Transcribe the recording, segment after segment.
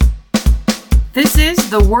This is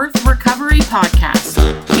the Worth Recovery Podcast,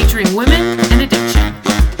 featuring women and addiction.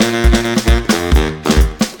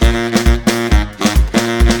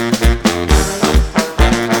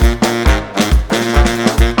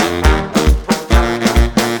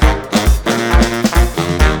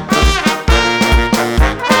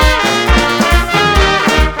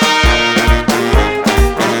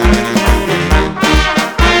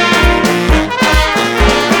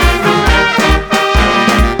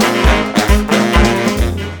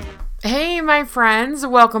 My friends,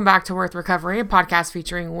 welcome back to Worth Recovery, a podcast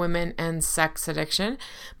featuring women and sex addiction.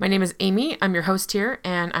 My name is Amy. I'm your host here,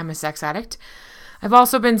 and I'm a sex addict. I've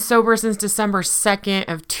also been sober since December 2nd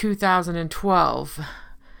of 2012,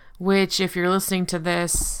 which, if you're listening to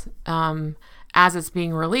this as it's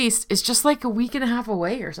being released, is just like a week and a half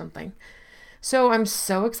away or something. So I'm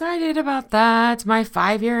so excited about that. It's my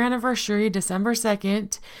 5-year anniversary, December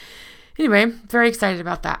 2nd. Anyway, very excited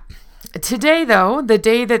about that. Today, though, the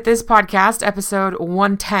day that this podcast, episode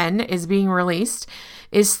 110, is being released,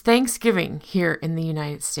 is Thanksgiving here in the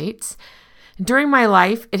United States. During my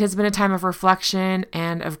life, it has been a time of reflection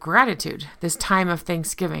and of gratitude, this time of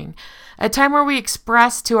Thanksgiving, a time where we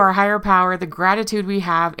express to our higher power the gratitude we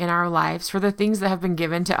have in our lives for the things that have been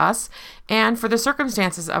given to us and for the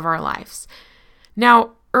circumstances of our lives.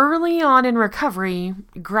 Now, early on in recovery,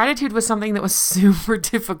 gratitude was something that was super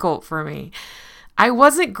difficult for me. I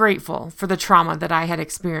wasn't grateful for the trauma that I had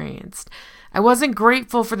experienced. I wasn't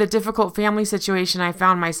grateful for the difficult family situation I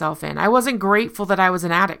found myself in. I wasn't grateful that I was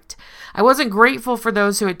an addict. I wasn't grateful for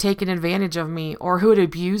those who had taken advantage of me or who had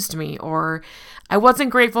abused me, or I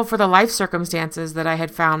wasn't grateful for the life circumstances that I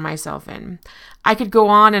had found myself in. I could go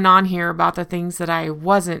on and on here about the things that I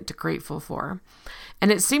wasn't grateful for.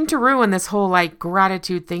 And it seemed to ruin this whole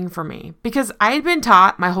gratitude thing for me, because I had been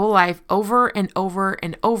taught my whole life over and over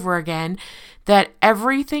and over again that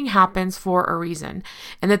everything happens for a reason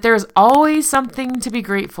and that there's always something to be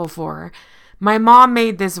grateful for. My mom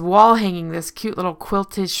made this wall hanging, this cute little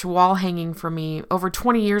quiltish wall hanging for me over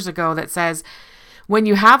 20 years ago that says, "When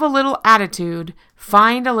you have a little attitude,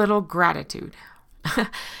 find a little gratitude."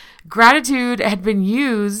 Gratitude had been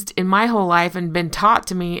used in my whole life and been taught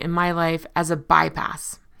to me in my life as a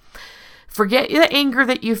bypass. Forget the anger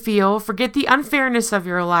that you feel, forget the unfairness of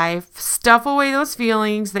your life, stuff away those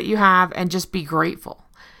feelings that you have, and just be grateful.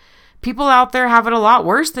 People out there have it a lot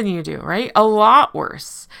worse than you do, right? A lot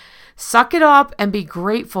worse. Suck it up and be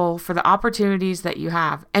grateful for the opportunities that you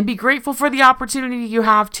have, and be grateful for the opportunity you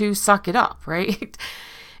have to suck it up, right?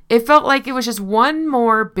 It felt like it was just one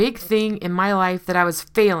more big thing in my life that I was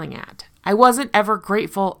failing at. I wasn't ever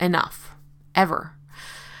grateful enough, ever.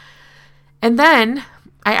 And then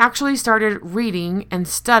I actually started reading and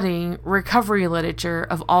studying recovery literature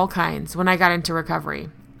of all kinds when I got into recovery.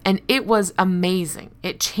 And it was amazing.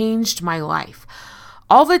 It changed my life.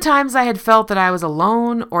 All the times I had felt that I was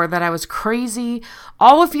alone or that I was crazy,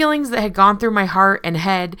 all the feelings that had gone through my heart and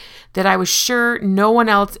head that I was sure no one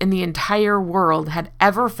else in the entire world had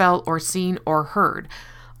ever felt or seen or heard,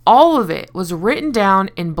 all of it was written down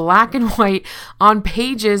in black and white on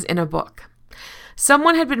pages in a book.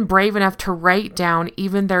 Someone had been brave enough to write down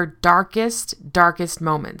even their darkest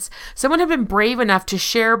moments. Someone had been brave enough to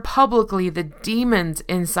share publicly the demons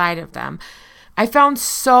inside of them. I found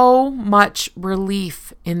so much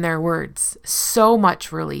relief in their words, so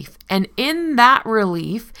much relief. And in that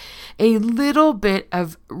relief, a little bit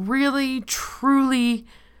of really, truly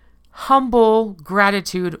humble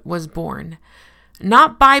gratitude was born.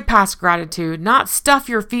 Not bypass gratitude, not stuff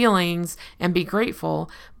your feelings and be grateful,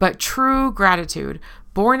 but true gratitude,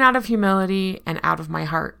 born out of humility and out of my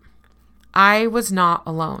heart. I was not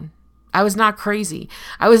alone. I was not crazy.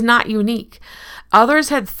 I was not unique. Others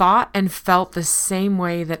had thought and felt the same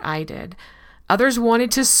way that I did. Others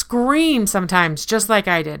wanted to scream sometimes, just like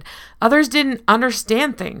I did. Others didn't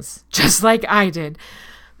understand things, just like I did.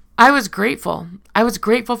 I was grateful. I was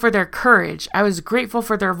grateful for their courage. I was grateful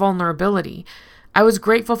for their vulnerability. I was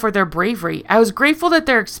grateful for their bravery. I was grateful that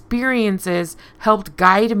their experiences helped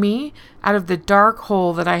guide me out of the dark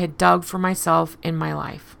hole that I had dug for myself in my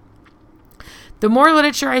life. The more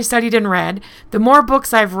literature I studied and read, the more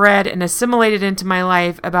books I've read and assimilated into my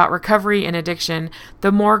life about recovery and addiction,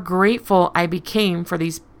 the more grateful I became for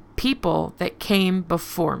these people that came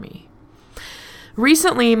before me.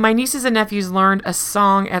 Recently, my nieces and nephews learned a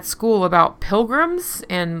song at school about pilgrims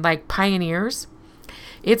and pioneers.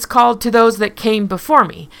 It's called "To Those That Came Before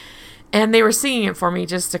Me," and they were singing it for me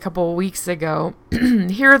just a couple of weeks ago.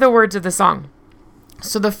 Here are the words of the song.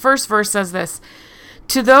 So the first verse says this: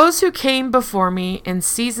 "To those who came before me in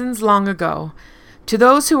seasons long ago, to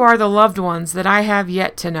those who are the loved ones that I have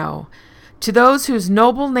yet to know, To those whose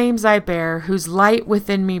noble names I bear, whose light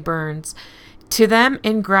within me burns, to them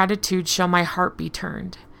in gratitude shall my heart be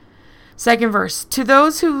turned. Second verse, to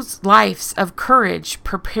those whose lives of courage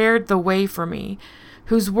prepared the way for me,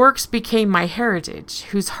 whose works became my heritage,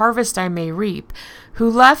 whose harvest I may reap, who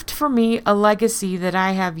left for me a legacy that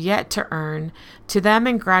I have yet to earn, to them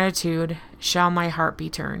in gratitude shall my heart be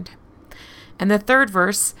turned. And the third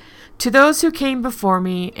verse, to those who came before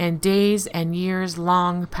me in days and years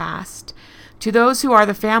long past, to those who are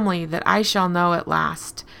the family that I shall know at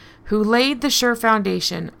last, who laid the sure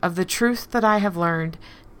foundation of the truth that I have learned,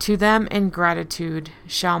 to them in gratitude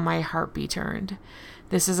shall my heart be turned.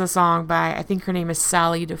 This is a song by, I think her name is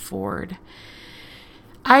Sally DeFord.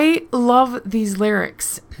 I love these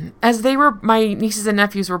lyrics. As my nieces and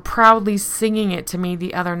nephews were proudly singing it to me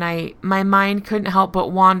the other night, my mind couldn't help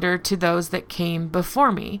but wander to those that came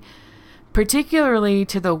before me, particularly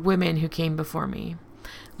to the women who came before me.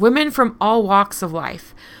 Women from all walks of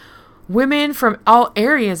life. Women from all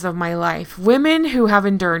areas of my life, women who have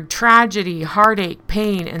endured tragedy, heartache,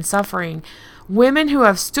 pain, and suffering, women who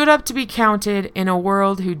have stood up to be counted in a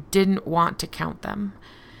world who didn't want to count them.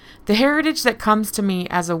 The heritage that comes to me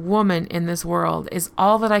as a woman in this world is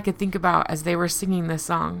all that I could think about as they were singing this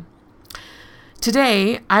song.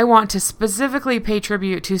 Today, I want to specifically pay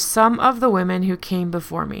tribute to some of the women who came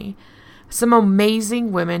before me. Some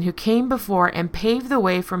amazing women who came before and paved the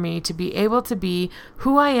way for me to be able to be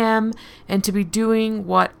who I am and to be doing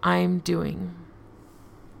what I'm doing.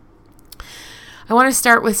 I want to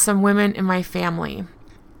start with some women in my family.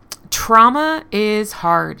 Trauma is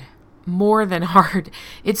hard, more than hard.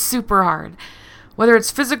 It's super hard. Whether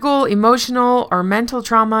it's physical, emotional, or mental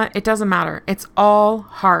trauma, it doesn't matter. It's all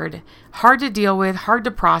hard. Hard to deal with, hard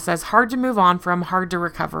to process, hard to move on from, hard to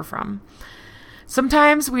recover from.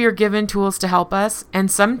 Sometimes we are given tools to help us,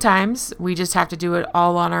 and sometimes we just have to do it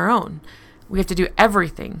all on our own. We have to do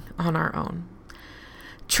everything on our own.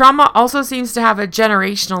 Trauma also seems to have a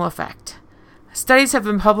generational effect. Studies have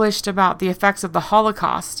been published about the effects of the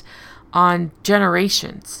Holocaust on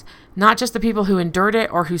generations, not just the people who endured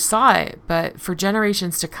it or who saw it, but for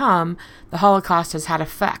generations to come, the Holocaust has had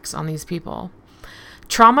effects on these people.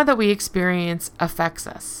 Trauma that we experience affects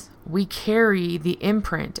us. We carry the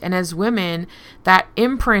imprint, and as women, that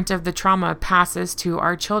imprint of the trauma passes to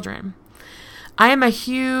our children. I am a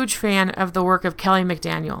huge fan of the work of Kelly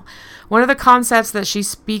McDaniel. One of the concepts that she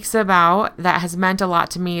speaks about that has meant a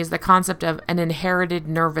lot to me is the concept of an inherited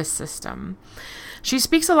nervous system. She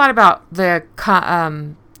speaks a lot about the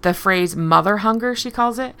phrase mother hunger, she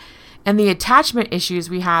calls it, and the attachment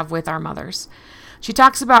issues we have with our mothers. She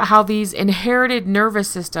talks about how these inherited nervous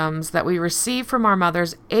systems that we receive from our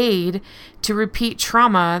mothers aid to repeat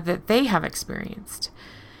trauma that they have experienced.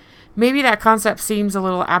 Maybe that concept seems a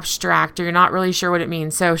little abstract or you're not really sure what it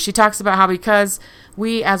means. So she talks about how because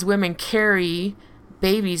we as women carry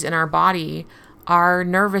babies in our body, our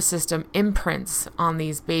nervous system imprints on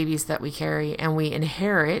these babies that we carry and we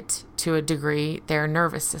inherit to a degree their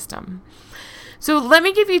nervous system. So let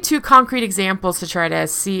me give you two concrete examples to try to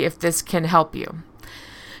see if this can help you.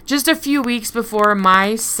 Just a few weeks before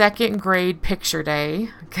my second grade picture day,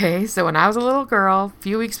 okay, so when I was a little girl, a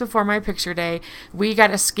few weeks before my picture day, we got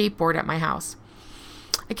a skateboard at my house.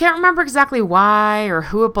 I can't remember exactly why or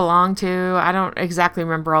who it belonged to. I don't exactly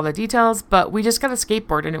remember all the details, but we just got a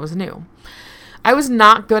skateboard and it was new. I was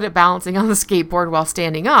not good at balancing on the skateboard while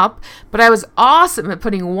standing up, but I was awesome at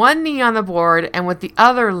putting one knee on the board and with the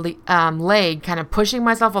other leg kind of pushing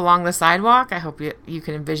myself along the sidewalk. I hope you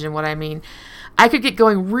can envision what I mean. I could get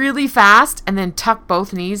going really fast and then tuck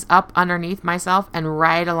both knees up underneath myself and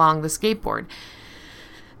ride along the skateboard.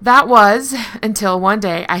 That was until one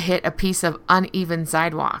day I hit a piece of uneven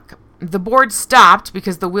sidewalk. The board stopped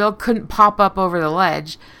because the wheel couldn't pop up over the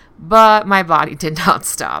ledge, but my body did not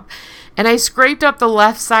stop. And I scraped up the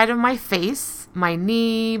left side of my face, my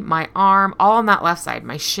knee, my arm, all on that left side,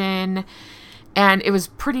 my shin, and it was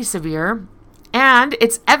pretty severe. And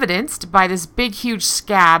it's evidenced by this big, huge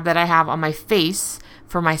scab that I have on my face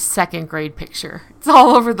for my second grade picture. It's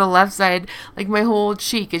all over the left side, like my whole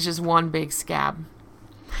cheek is just one big scab.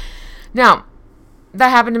 Now, that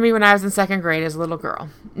happened to me when I was in second grade as a little girl.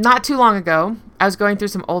 Not too long ago, I was going through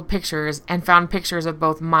some old pictures and found pictures of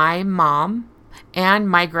both my mom and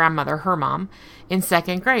my grandmother, her mom, in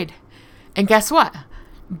second grade. And guess what?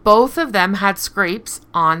 Both of them had scrapes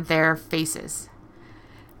on their faces.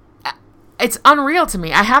 It's unreal to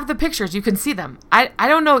me. I have the pictures. You can see them. I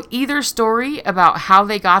don't know either story about how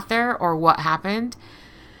they got there or what happened.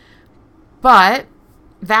 But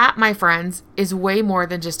that, my friends, is way more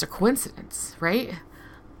than just a coincidence, right?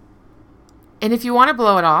 And if you want to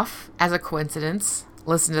blow it off as a coincidence,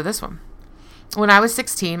 listen to this one. When I was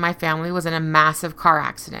 16, my family was in a massive car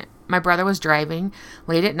accident. My brother was driving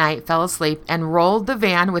late at night, fell asleep, and rolled the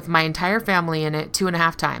van with my entire family in it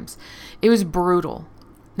 2.5 times. It was brutal.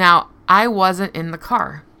 Now, I wasn't in the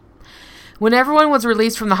car. When everyone was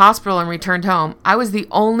released from the hospital and returned home, I was the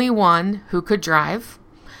only one who could drive.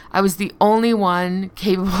 I was the only one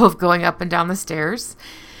capable of going up and down the stairs,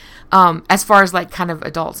 as far as like kind of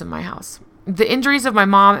adults in my house. The injuries of my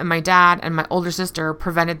mom and my dad and my older sister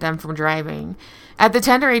prevented them from driving. At the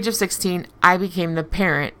tender age of 16, I became the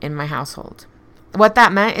parent in my household. What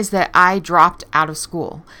that meant is that I dropped out of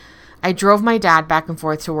school. I drove my dad back and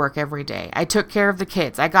forth to work every day. I took care of the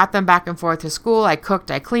kids. I got them back and forth to school. I cooked,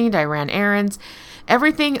 I cleaned, I ran errands.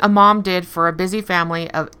 Everything a mom did for a busy family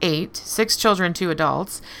of 8, 6 children, 2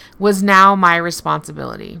 adults, was now my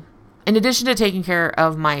responsibility. In addition to taking care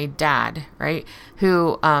of my dad, right,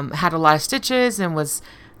 who had a lot of stitches and was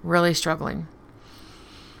really struggling.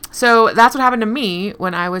 So that's what happened to me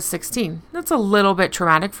when I was 16. That's a little bit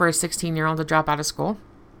traumatic for a 16-year-old to drop out of school.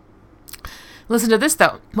 Listen to this,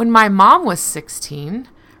 though. When my mom was 16,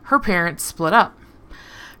 her parents split up.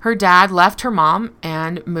 Her dad left her mom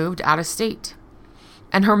and moved out of state.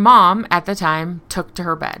 And her mom, at the time, took to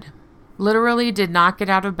her bed. Literally did not get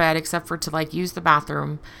out of bed except for to use the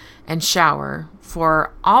bathroom and shower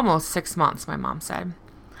for almost 6 months, my mom said.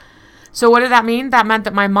 So what did that mean? That meant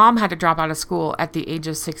that my mom had to drop out of school at the age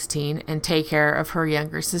of 16 and take care of her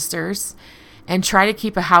younger sisters and try to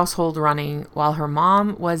keep a household running while her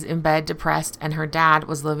mom was in bed depressed and her dad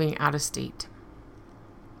was living out of state.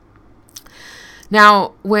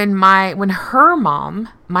 Now, when her mom,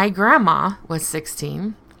 my grandma, was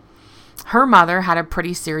 16, her mother had a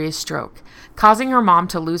pretty serious stroke, causing her mom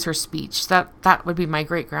to lose her speech. That would be my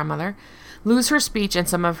great-grandmother, lose her speech and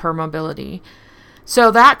some of her mobility.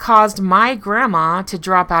 So that caused my grandma to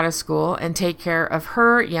drop out of school and take care of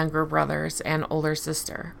her younger brothers and older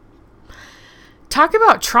sister. Talk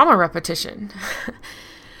about trauma repetition,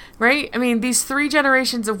 right? I mean, these 3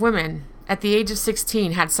 generations of women at the age of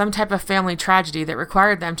 16 had some type of family tragedy that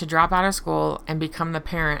required them to drop out of school and become the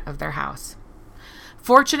parent of their house.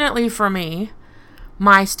 Fortunately for me,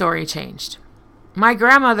 my story changed. My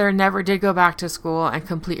grandmother never did go back to school and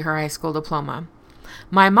complete her high school diploma.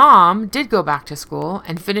 My mom did go back to school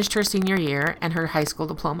and finished her senior year and her high school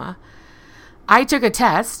diploma. I took a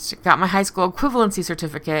test, got my high school equivalency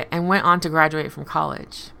certificate, and went on to graduate from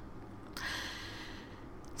college.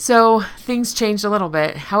 So things changed a little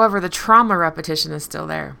bit. However, the trauma repetition is still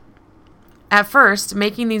there. At first,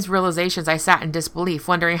 making these realizations, I sat in disbelief,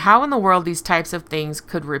 wondering how in the world these types of things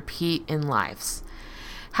could repeat in lives.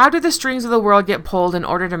 How do the strings of the world get pulled in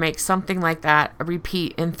order to make something like that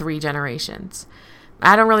repeat in 3 generations?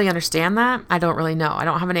 I don't really understand that. I don't really know. I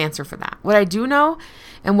don't have an answer for that. What I do know,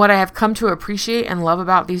 and what I have come to appreciate and love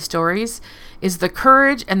about these stories, is the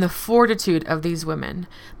courage and the fortitude of these women,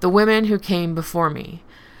 the women who came before me.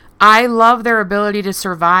 I love their ability to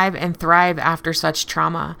survive and thrive after such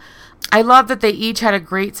trauma. I love that they each had a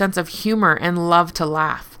great sense of humor and love to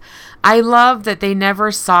laugh. I love that they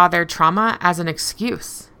never saw their trauma as an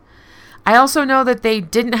excuse. I also know that they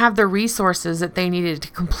didn't have the resources that they needed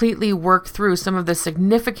to completely work through some of the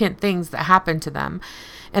significant things that happened to them,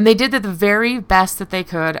 and they did the very best that they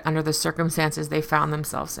could under the circumstances they found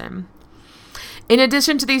themselves in. In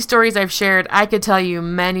addition to these stories I've shared, I could tell you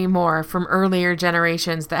many more from earlier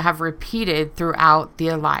generations that have repeated throughout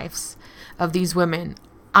their lives of these women.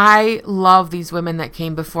 I love these women that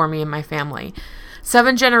came before me and my family.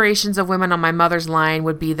 7 generations of women on my mother's line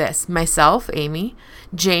would be this: myself, Amy;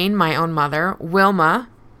 Jane, my own mother; Wilma,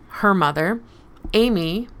 her mother;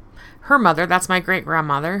 Amy, her mother, that's my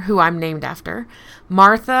great-grandmother, who I'm named after;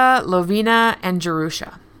 Martha, Lovina, and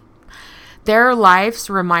Jerusha. Their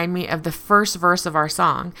lives remind me of the first verse of our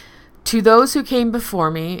song: to those who came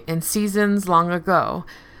before me in seasons long ago,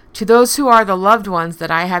 to those who are the loved ones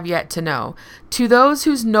that I have yet to know, to those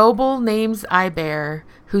whose noble names I bear,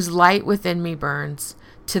 whose light within me burns,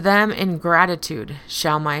 to them in gratitude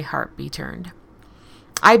shall my heart be turned.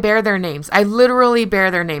 I bear their names. I literally bear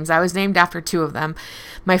their names. I was named after 2 of them,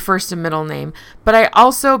 my first and middle name, but I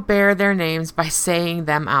also bear their names by saying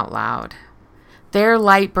them out loud. Their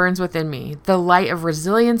light burns within me, the light of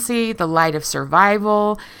resiliency, the light of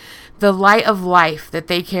survival, the light of life that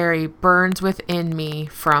they carry burns within me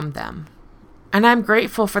from them. And I'm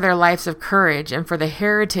grateful for their lives of courage and for the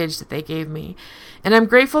heritage that they gave me. And I'm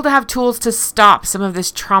grateful to have tools to stop some of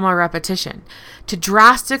this trauma repetition, to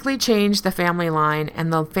drastically change the family line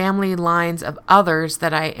and the family lines of others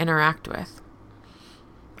that I interact with.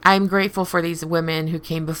 I'm grateful for these women who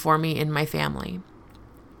came before me in my family.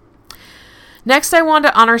 Next, I want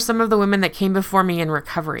to honor some of the women that came before me in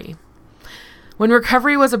recovery. When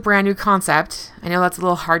recovery was a brand new concept, I know that's a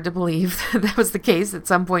little hard to believe that was the case at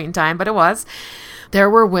some point in time, but it was, there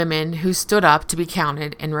were women who stood up to be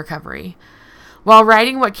counted in recovery. While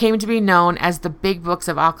writing what came to be known as the Big Books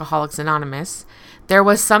of Alcoholics Anonymous, there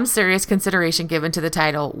was some serious consideration given to the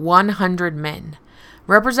title 100 Men,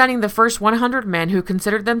 representing the first 100 men who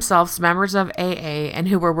considered themselves members of AA and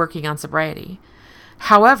who were working on sobriety.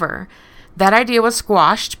 However, that idea was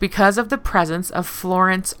squashed because of the presence of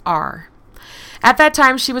Florence R. At that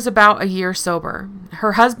time, she was about a year sober.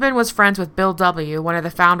 Her husband was friends with Bill W., one of the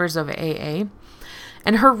founders of AA,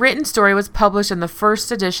 and her written story was published in the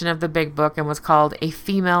first edition of the Big Book and was called A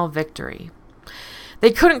Female Victory. They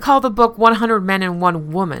couldn't call the book 100 Men and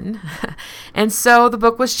One Woman, and so the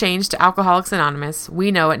book was changed to Alcoholics Anonymous. We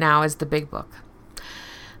know it now as the Big Book.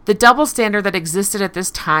 The double standard that existed at this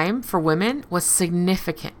time for women was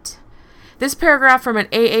significant. This paragraph from an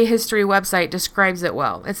AA history website describes it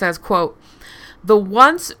well. It says, quote, "The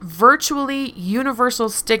once virtually universal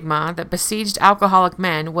stigma that besieged alcoholic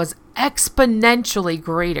men was exponentially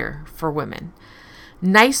greater for women.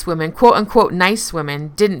 Nice women, quote unquote nice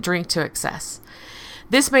women, didn't drink to excess.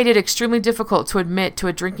 This made it extremely difficult to admit to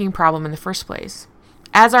a drinking problem in the first place.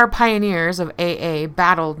 As our pioneers of AA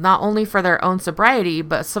battled not only for their own sobriety,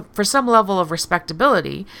 but for some level of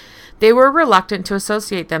respectability, they were reluctant to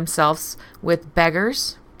associate themselves with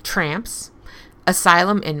beggars, tramps,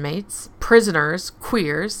 asylum inmates, prisoners,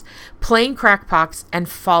 queers, plain crackpots, and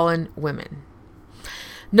fallen women.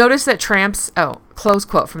 Notice that close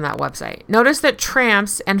quote from that website. Notice that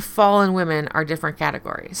tramps and fallen women are different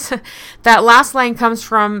categories. That last line comes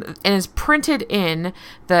from and is printed in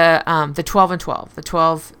the 12 and 12, the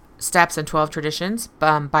 12 steps and 12 traditions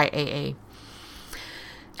by AA.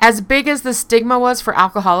 As big as the stigma was for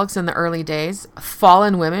alcoholics in the early days,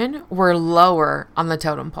 fallen women were lower on the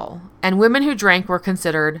totem pole, and women who drank were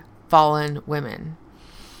considered fallen women.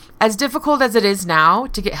 As difficult as it is now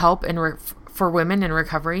to get help for women in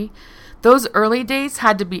recovery, those early days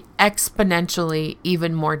had to be exponentially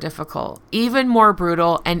even more difficult, even more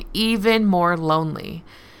brutal, and even more lonely.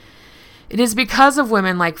 It is because of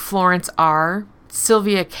women like Florence R.,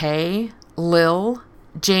 Sylvia K., Lil,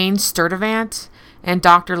 Jane Sturtevant, and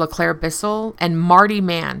Dr. LeClaire Bissell, and Marty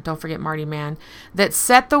Mann, don't forget Marty Mann, that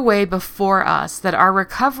set the way before us that our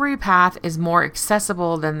recovery path is more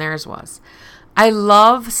accessible than theirs was. I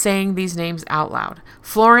love saying these names out loud.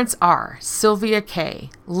 Florence R., Sylvia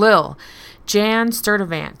K., Lil, Jan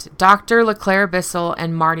Sturtevant, Dr. LeClaire Bissell,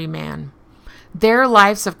 and Marty Mann. Their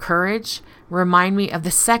lives of courage remind me of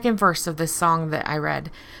the second verse of this song that I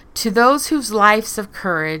read. To those whose lives of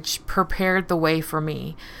courage prepared the way for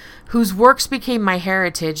me, whose works became my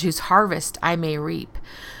heritage, whose harvest I may reap,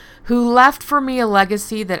 who left for me a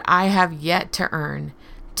legacy that I have yet to earn.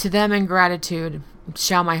 To them in gratitude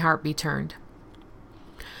shall my heart be turned.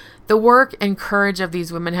 The work and courage of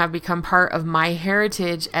these women have become part of my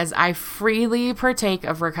heritage as I freely partake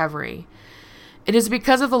of recovery. It is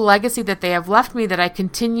because of the legacy that they have left me that I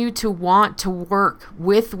continue to want to work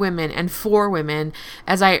with women and for women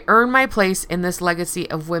as I earn my place in this legacy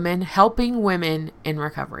of women helping women in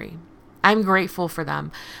recovery. I'm grateful for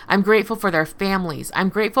them. I'm grateful for their families. I'm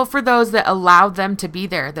grateful for those that allowed them to be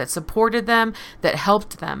there, that supported them, that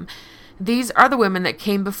helped them. These are the women that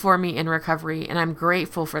came before me in recovery, and I'm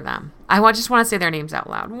grateful for them. I just want to say their names out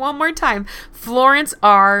loud one more time. Florence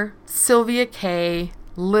R., Sylvia K.,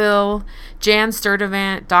 Lil, Jan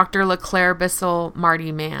Sturtevant, Dr. LeClaire Bissell,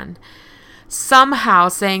 Marty Mann. Somehow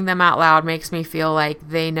saying them out loud makes me feel like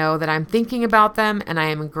they know that I'm thinking about them, and I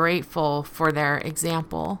am grateful for their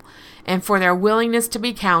example and for their willingness to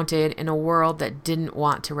be counted in a world that didn't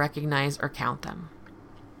want to recognize or count them.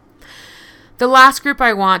 The last group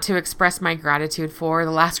I want to express my gratitude for,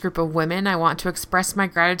 the last group of women I want to express my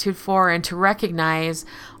gratitude for and to recognize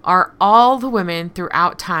are all the women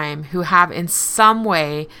throughout time who have in some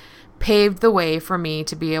way paved the way for me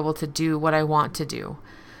to be able to do what I want to do.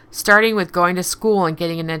 Starting with going to school and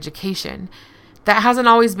getting an education. That hasn't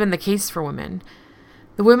always been the case for women.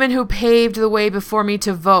 The women who paved the way before me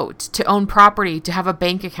to vote, to own property, to have a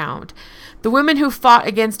bank account. The women who fought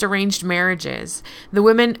against arranged marriages. The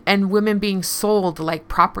women being sold like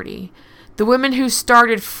property. The women who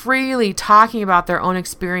started freely talking about their own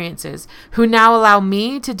experiences, who now allow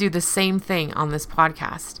me to do the same thing on this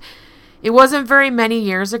podcast. It wasn't very many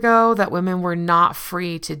years ago that women were not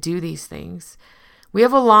free to do these things. We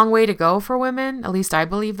have a long way to go for women, at least I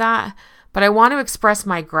believe that, but I want to express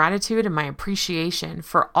my gratitude and my appreciation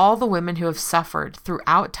for all the women who have suffered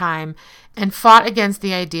throughout time and fought against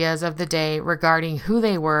the ideas of the day regarding who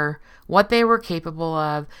they were, what they were capable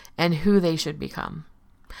of, and who they should become.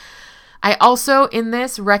 I also, in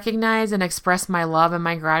this, recognize and express my love and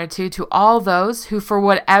my gratitude to all those who, for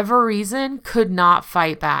whatever reason, could not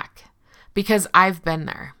fight back, because I've been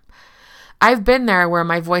there. I've been there where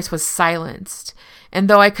my voice was silenced, and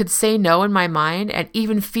though I could say no in my mind and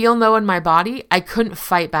even feel no in my body, I couldn't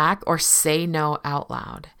fight back or say no out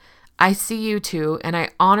loud. I see you too, and I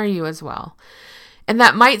honor you as well. And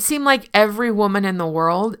that might seem like every woman in the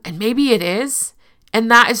world, and maybe it is, and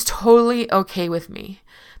that is totally okay with me,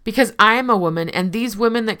 because I am a woman, and these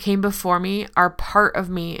women that came before me are part of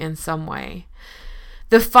me in some way.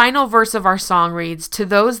 The final verse of our song reads, "To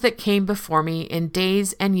those that came before me in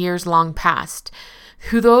days and years long past,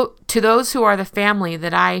 to those who are the family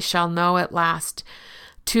that I shall know at last,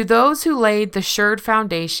 to those who laid the sured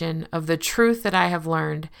foundation of the truth that I have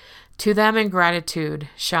learned, to them in gratitude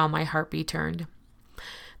shall my heart be turned."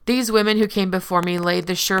 These women who came before me laid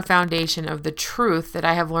the sure foundation of the truth that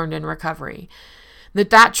I have learned in recovery.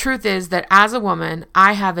 That truth is that as a woman,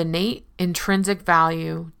 I have innate, intrinsic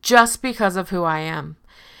value just because of who I am,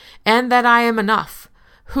 and that I am enough.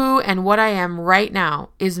 Who and what I am right now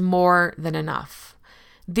is more than enough.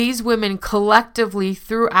 These women collectively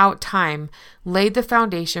throughout time laid the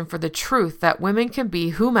foundation for the truth that women can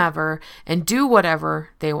be whomever and do whatever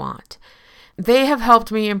they want. They have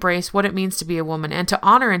helped me embrace what it means to be a woman and to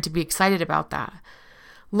honor and to be excited about that.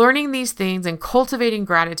 Learning these things and cultivating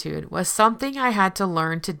gratitude was something I had to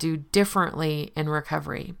learn to do differently in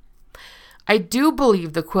recovery. I do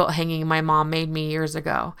believe the quilt hanging my mom made me years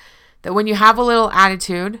ago, that when you have a little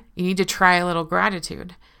attitude, you need to try a little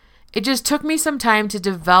gratitude. It just took me some time to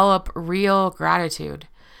develop real gratitude,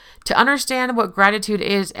 to understand what gratitude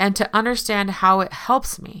is and to understand how it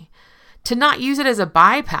helps me, to not use it as a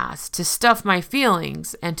bypass, to stuff my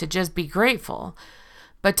feelings and to just be grateful,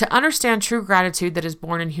 but to understand true gratitude that is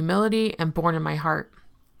born in humility and born in my heart.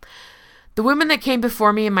 The women that came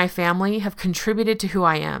before me and my family have contributed to who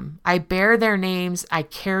I am. I bear their names, I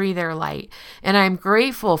carry their light, and I am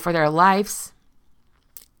grateful for their lives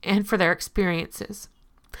and for their experiences.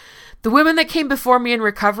 The women that came before me in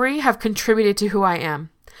recovery have contributed to who I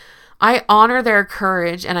am. I honor their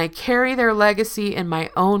courage and I carry their legacy in my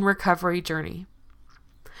own recovery journey.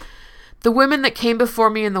 The women that came before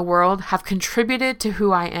me in the world have contributed to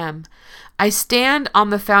who I am. I stand on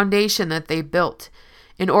the foundation that they built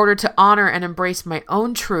in order to honor and embrace my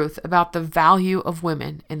own truth about the value of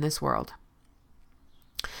women in this world.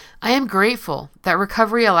 I am grateful that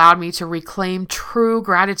recovery allowed me to reclaim true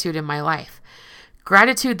gratitude in my life.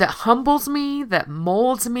 Gratitude that humbles me, that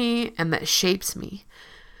molds me, and that shapes me.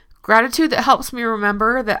 Gratitude that helps me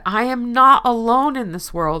remember that I am not alone in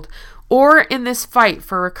this world or in this fight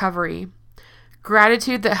for recovery.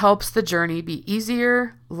 Gratitude that helps the journey be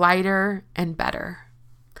easier, lighter, and better.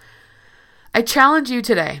 I challenge you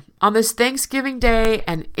today on this Thanksgiving Day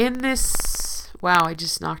and in this... Wow, I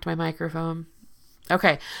just knocked my microphone.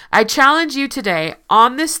 Okay, I challenge you today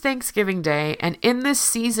on this Thanksgiving Day and in this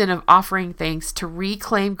season of offering thanks to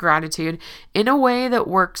reclaim gratitude in a way that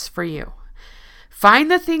works for you.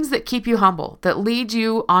 Find the things that keep you humble, that lead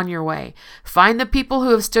you on your way. Find the people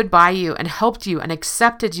who have stood by you and helped you and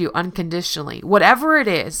accepted you unconditionally. Whatever it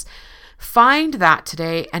is, find that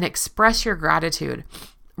today and express your gratitude.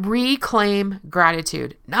 Reclaim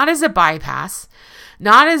gratitude, not as a bypass,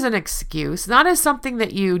 not as an excuse, not as something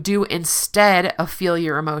that you do instead of feel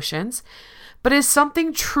your emotions, but as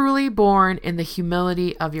something truly born in the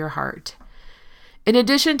humility of your heart. In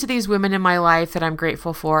addition to these women in my life that I'm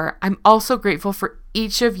grateful for, I'm also grateful for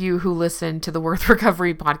each of you who listen to the Worth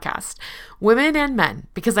Recovery podcast, women and men,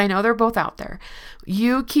 because I know they're both out there.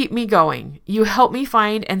 You keep me going. You help me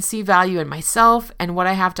find and see value in myself and what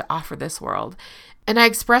I have to offer this world. And I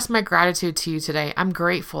express my gratitude to you today. I'm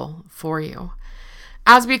grateful for you.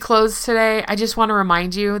 As we close today, I just want to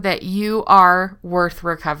remind you that you are worth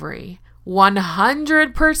recovery.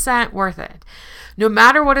 100% worth it. No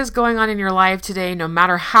matter what is going on in your life today, no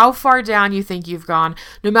matter how far down you think you've gone,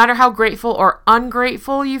 no matter how grateful or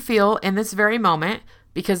ungrateful you feel in this very moment,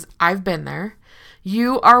 because I've been there,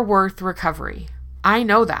 you are worth recovery. I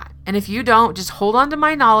know that. And if you don't, just hold on to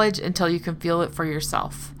my knowledge until you can feel it for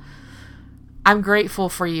yourself. I'm grateful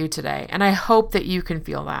for you today, and I hope that you can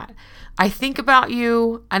feel that. I think about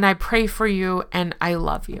you, and I pray for you, and I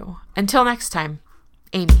love you. Until next time,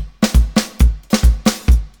 Amy.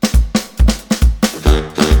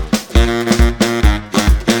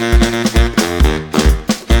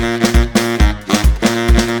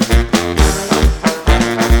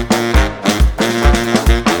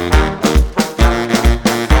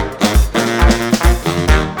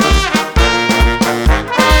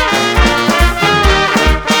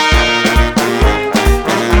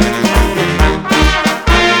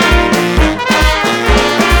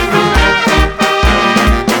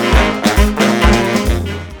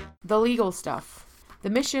 the legal stuff. The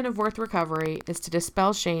mission of Worth Recovery is to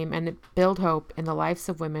dispel shame and build hope in the lives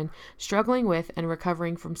of women struggling with and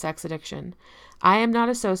recovering from sex addiction. I am not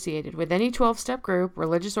associated with any 12-step group,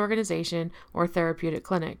 religious organization, or therapeutic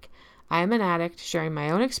clinic. I am an addict sharing my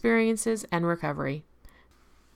own experiences and recovery.